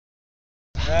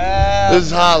This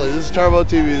is Holly. This is Turbo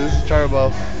TV. This is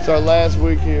Turbo. It's our last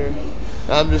week here.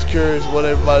 I'm just curious what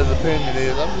everybody's opinion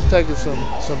is. I'm just taking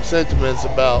some sentiments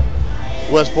about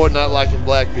Westport not liking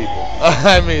black people.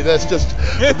 I mean, that's just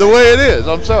the way it is.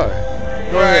 I'm sorry.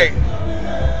 Go right.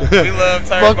 ahead. We love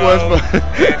Turbo. Fuck Westport.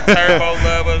 And Turbo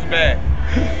love us back.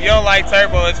 You don't like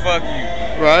Turbo, it's fuck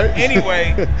you. Right?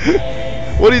 Anyway.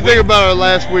 What do you think about our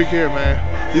last week here, man?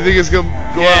 You think it's gonna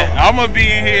go out? I'm gonna be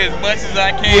in here as much as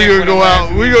I can. We're gonna go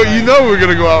out. You know we're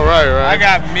gonna go out right? I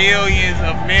got millions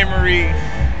of memories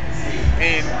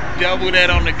and double that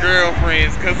on the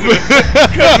girlfriends because of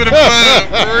the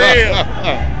fun, for real.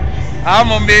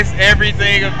 I'm gonna miss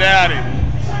everything about it.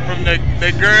 From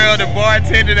the girl, the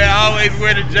bartender that always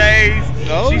wear the J's.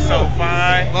 Oh, she's so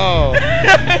fine. Oh.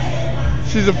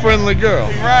 She's a friendly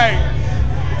girl. Right.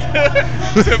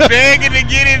 To begging to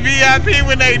get in VIP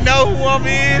when they know who I'm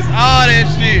is, all that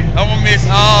shit. I'm gonna miss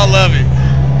all of it.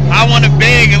 I want to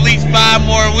beg at least 5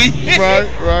 more weeks.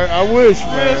 Right. I wish,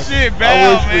 man. Real shit,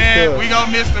 Bow, man. We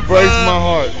gonna miss the pub. Breaks my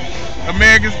heart.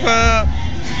 America's pub.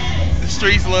 The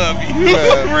streets love you.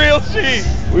 Real shit.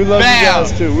 We love you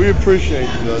guys too. We appreciate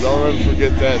you though. Don't ever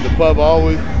forget that. The pub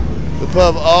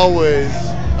always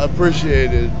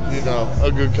appreciated,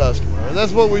 a good customer. And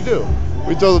that's what we do.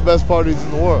 We throw the best parties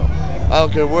in the world. I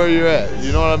don't care where you're at.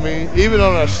 You know what I mean? Even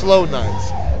on our slow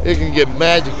nights, it can get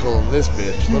magical in this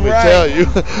bitch. Let me tell you.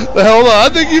 Hold on. I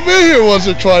think you've been here once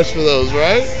or twice for those,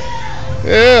 right?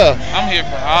 Yeah. I'm here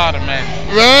for all the magic.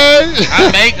 Right?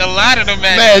 I make a lot of the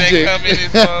magic that come in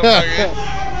this motherfucker.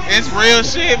 It's real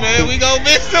shit, man. We gonna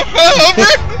miss the pub.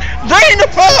 Bring the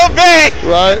pub back.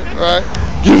 Right.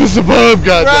 Give us the pub,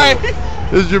 goddamn. Right.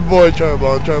 This is your boy Turbo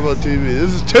on Turbo TV.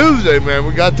 This is Tuesday, man.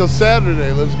 We got till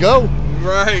Saturday. Let's go.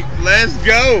 Right. Let's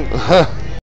go.